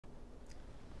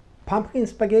Pumpkin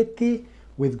spaghetti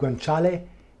with guanciale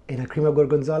and a cream of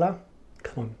gorgonzola.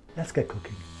 Come on, let's get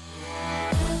cooking.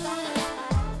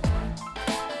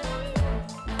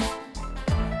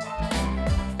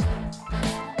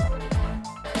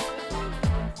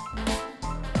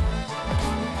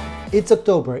 It's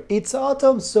October, it's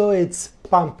autumn, so it's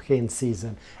pumpkin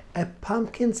season. And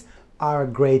pumpkins are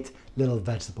great little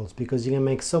vegetables because you can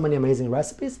make so many amazing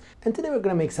recipes. And today we're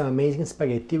gonna make some amazing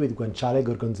spaghetti with guanciale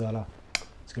gorgonzola.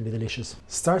 It's gonna be delicious.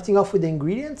 Starting off with the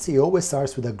ingredients, it always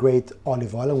starts with a great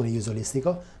olive oil. I'm gonna use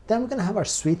Olistico. Then we're gonna have our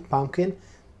sweet pumpkin,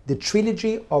 the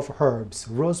trilogy of herbs,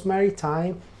 rosemary,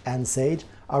 thyme, and sage,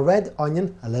 a red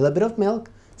onion, a little bit of milk,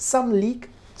 some leek,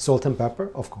 salt and pepper,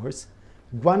 of course,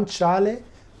 guanciale,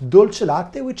 dolce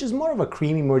latte, which is more of a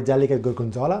creamy, more delicate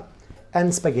gorgonzola,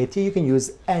 and spaghetti. You can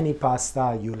use any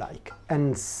pasta you like.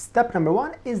 And step number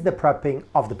one is the prepping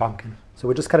of the pumpkin. So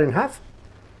we just cut it in half.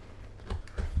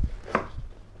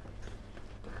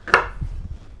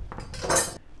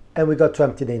 And we got to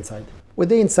empty the inside. With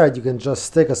the inside, you can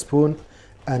just take a spoon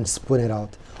and spoon it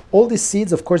out. All these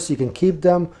seeds, of course, you can keep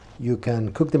them. You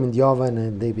can cook them in the oven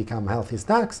and they become healthy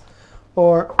snacks.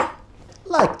 Or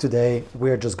like today,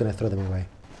 we're just gonna throw them away.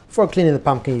 For cleaning the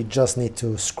pumpkin, you just need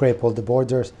to scrape all the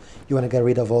borders. You want to get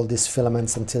rid of all these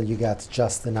filaments until you get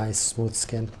just a nice smooth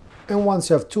skin. And once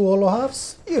you have two hollow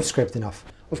halves, you've scraped enough.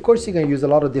 Of course, you can use a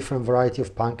lot of different variety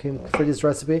of pumpkin for this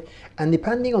recipe. And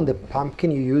depending on the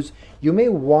pumpkin you use, you may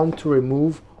want to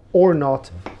remove or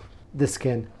not the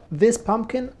skin. This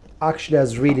pumpkin actually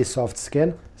has really soft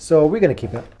skin, so we're going to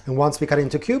keep it. And once we cut it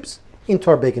into cubes, into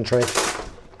our baking tray.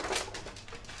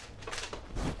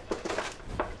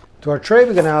 To our tray,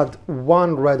 we're gonna add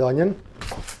one red onion,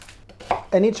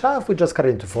 and each half we just cut it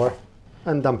into 4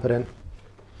 and dump it in.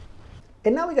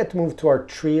 And now we get to move to our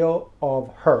trio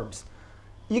of herbs.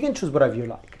 You can choose whatever you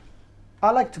like. I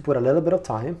like to put a little bit of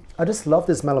thyme. I just love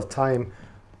the smell of thyme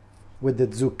with the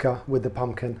zucca, with the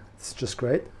pumpkin. It's just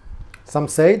great. Some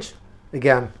sage,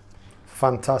 again,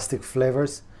 fantastic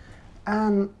flavors,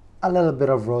 and a little bit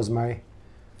of rosemary.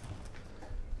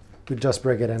 We just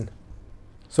break it in.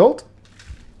 Salt.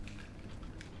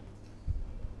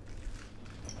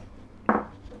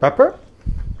 Pepper.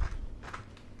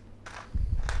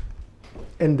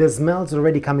 And the smells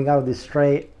already coming out of this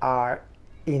tray are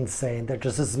insane. They're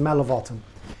just a smell of autumn.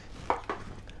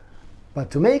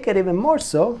 But to make it even more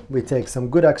so, we take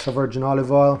some good extra virgin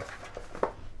olive oil.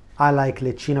 I like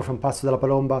Lecino from Pasto della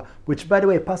Palomba, which, by the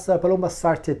way, Pasto della Palomba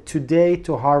started today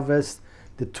to harvest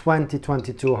the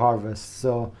 2022 harvest.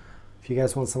 So if you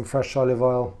guys want some fresh olive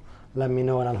oil, let me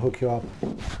know and I'll hook you up.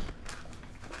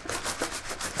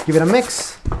 Give it a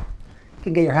mix. You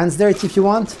can get your hands dirty if you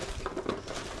want.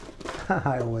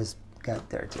 I always get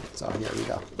dirty, so here we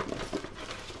go.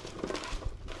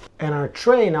 And our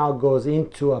tray now goes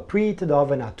into a preheated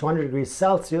oven at 200 degrees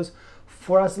Celsius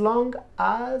for as long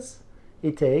as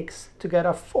it takes to get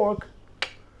a fork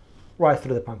right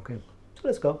through the pumpkin. So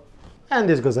let's go. And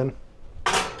this goes in.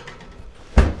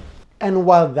 And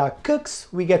while that cooks,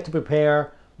 we get to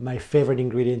prepare my favorite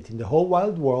ingredient in the whole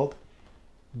wide world,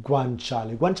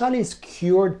 guanciale. Guanciale is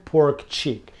cured pork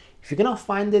cheek. If you cannot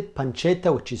find it,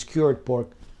 pancetta, which is cured pork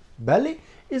belly,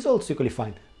 is also equally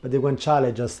fine. But the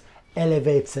guanciale just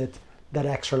elevates it that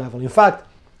extra level. In fact,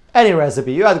 any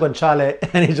recipe, you add guanciale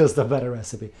and it's just a better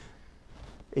recipe.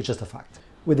 It's just a fact.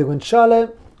 With the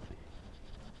guanciale,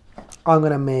 I'm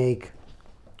gonna make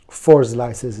 4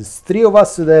 slices. It's 3 of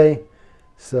us today,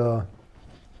 so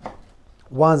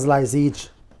 1 slice each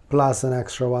plus an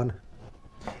extra one.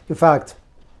 In fact,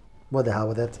 what the hell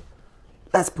with it?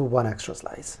 Let's put 1 extra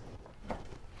slice.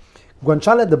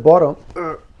 Guanciale at the bottom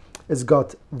has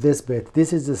got this bit.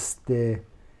 This is just the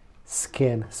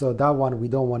skin. So that one, we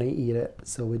don't want to eat it.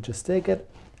 So we just take it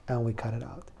and we cut it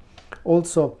out.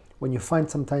 Also, when you find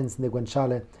sometimes in the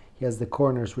guanciale, he has the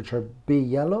corners which are a bit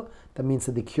yellow. That means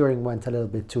that the curing went a little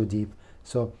bit too deep.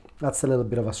 So that's a little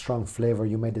bit of a strong flavor.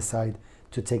 You may decide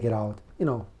to take it out, you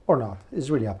know, or not. It's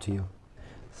really up to you.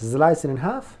 Slice it in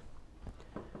half.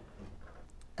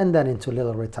 And then into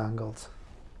little rectangles.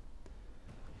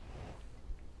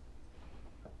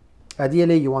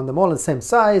 Ideally, you want them all the same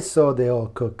size so they all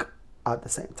cook at the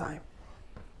same time.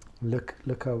 Look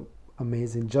how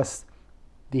amazing. Just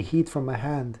the heat from my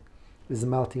hand is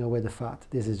melting away the fat.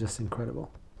 This is just incredible.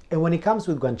 And when it comes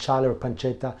with guanciale or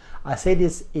pancetta, I say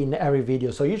this in every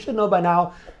video, so you should know by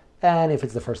now. And if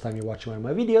it's the first time you're watching one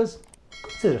of my videos,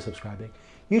 consider subscribing.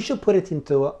 You should put it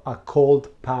into a cold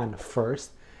pan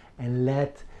first and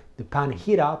let the pan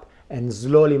heat up and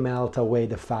slowly melt away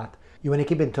the fat. You want to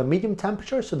keep it to a medium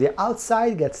temperature so the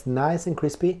outside gets nice and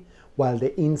crispy while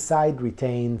the inside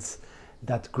retains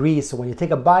that grease. So when you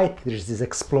take a bite, there's this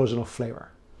explosion of flavor.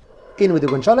 In with the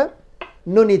guanciale,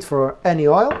 no need for any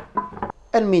oil,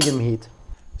 and medium heat.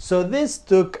 So this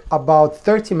took about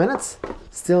 30 minutes,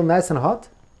 still nice and hot.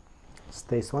 Let's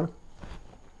taste one.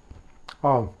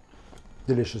 Oh,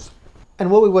 delicious. And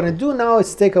what we want to do now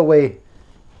is take away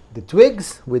the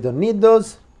twigs. We don't need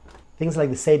those. Things like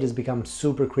the sages become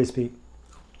super crispy.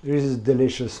 This is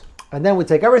delicious. And then we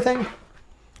take everything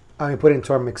and we put it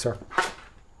into our mixer.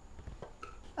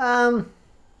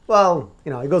 Well,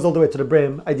 you know, it goes all the way to the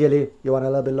brim. Ideally, you want a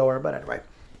little bit lower, but anyway.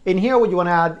 In here, what you want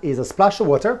to add is a splash of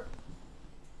water.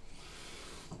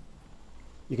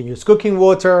 You can use cooking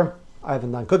water. I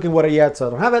haven't done cooking water yet, so I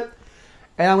don't have it.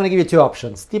 And I'm going to give you two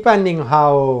options. Depending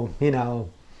how, you know,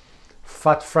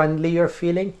 fat-friendly you're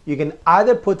feeling, you can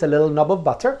either put a little knob of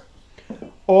butter,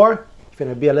 or if you're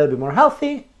going to be a little bit more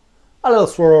healthy, a little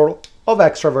swirl of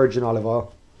extra virgin olive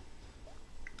oil.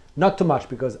 Not too much,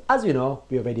 because as you know,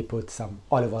 we already put some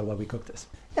olive oil when we cook this.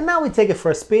 And now we take it for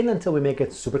a spin until we make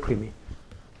it super creamy.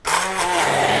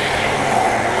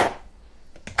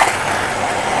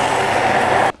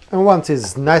 And once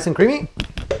it's nice and creamy,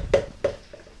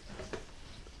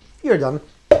 you're done.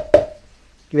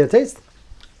 Give it a taste.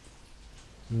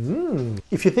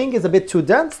 If you think it's a bit too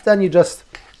dense, then you just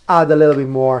add a little bit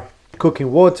more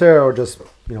cooking water or just,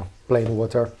 you know, plain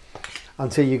water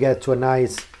until you get to a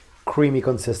nice creamy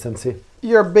consistency.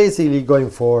 You're basically going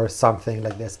for something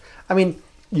like this. I mean,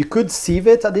 you could sieve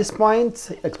it at this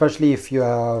point, especially if you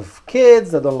have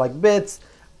kids that don't like bits.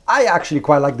 I actually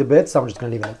quite like the bits, so I'm just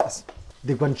gonna leave it like this.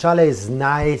 The guanciale is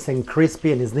nice and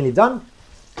crispy and is nearly done.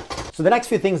 So the next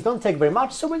few things don't take very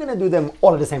much, so we're gonna do them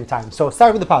all at the same time. So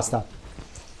start with the pasta.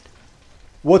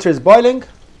 Water is boiling,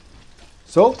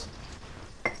 salt,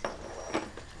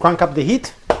 crank up the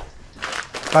heat,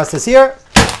 pasta's here,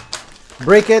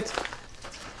 break it.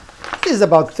 This is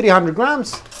about 300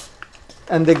 grams,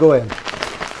 and they go in.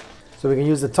 So we can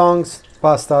use the tongs,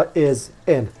 pasta is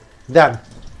in. Then,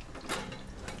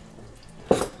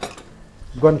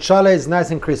 guanciale is nice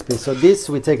and crispy, so this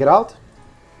we take it out.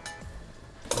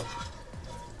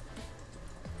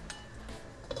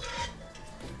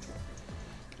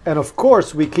 And of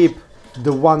course we keep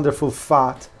the wonderful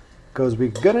fat because we're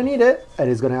gonna need it and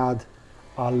it's gonna add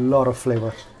a lot of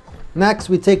flavor. Next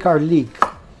we take our leek,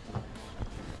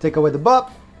 take away the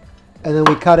bulb, and then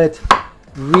we cut it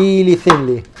really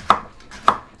thinly.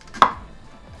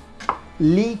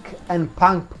 Leek and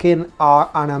pumpkin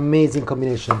are an amazing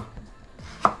combination.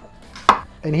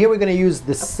 And here we're gonna use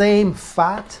the same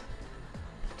fat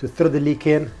to throw the leek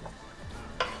in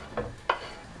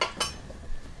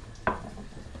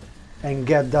and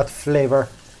get that flavor.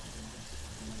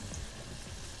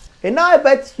 And now I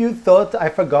bet you thought I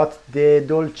forgot the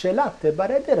dolce latte, but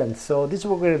I didn't. So this is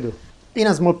what we're gonna do. In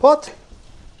a small pot,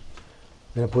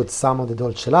 I'm gonna put some of the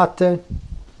dolce latte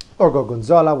or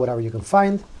gorgonzola, whatever you can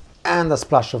find, and a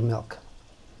splash of milk.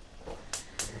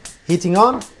 Heating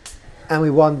on, and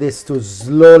we want this to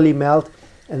slowly melt,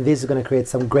 and this is gonna create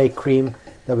some great cream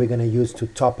that we're gonna use to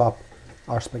top up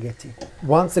our spaghetti.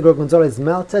 Once the gorgonzola is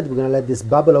melted, we're gonna let this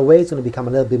bubble away. It's gonna become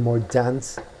a little bit more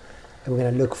dense, and we're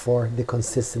gonna look for the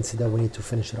consistency that we need to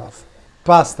finish it off.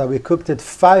 Pasta, we cooked it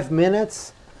 5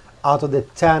 minutes out of the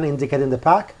 10 indicated in the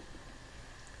pack,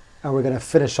 and we're gonna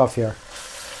finish off here.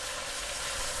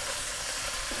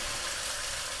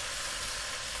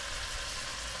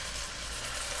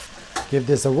 Give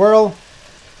this a whirl.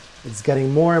 It's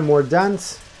getting more and more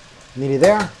dense, nearly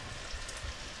there.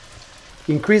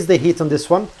 Increase the heat on this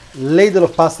one. Ladle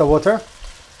of pasta water.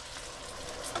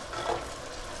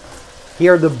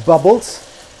 Here are the bubbles.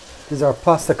 These are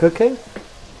pasta cooking.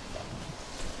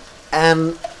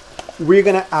 And we're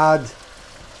gonna add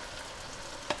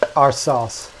our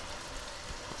sauce.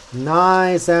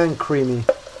 Nice and creamy.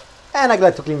 And I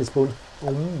like to clean the spoon.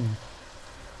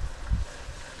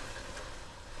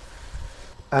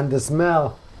 And the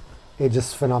smell is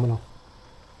just phenomenal.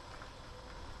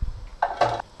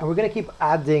 And we're gonna keep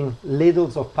adding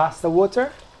ladles of pasta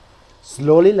water,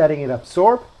 slowly letting it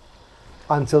absorb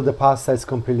until the pasta is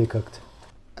completely cooked.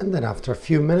 And then after a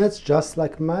few minutes, just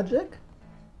like magic,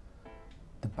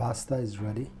 the pasta is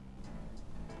ready.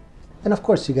 And of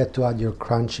course you get to add your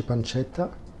crunchy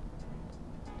pancetta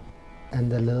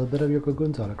and a little bit of your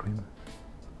gorgonzola cream.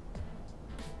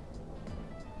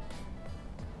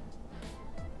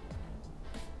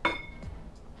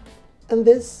 And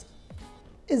this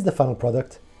is the final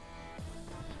product.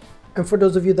 And for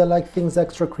those of you that like things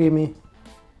extra creamy,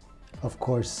 of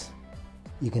course,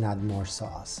 you can add more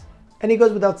sauce. And it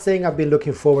goes without saying, I've been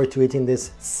looking forward to eating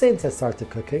this since I started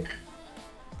cooking.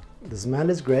 The smell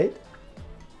is great.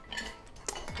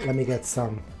 Let me get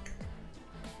some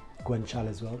guanciale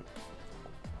as well.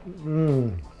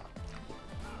 Mmm.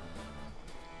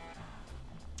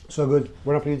 So good.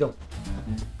 Buon appetito.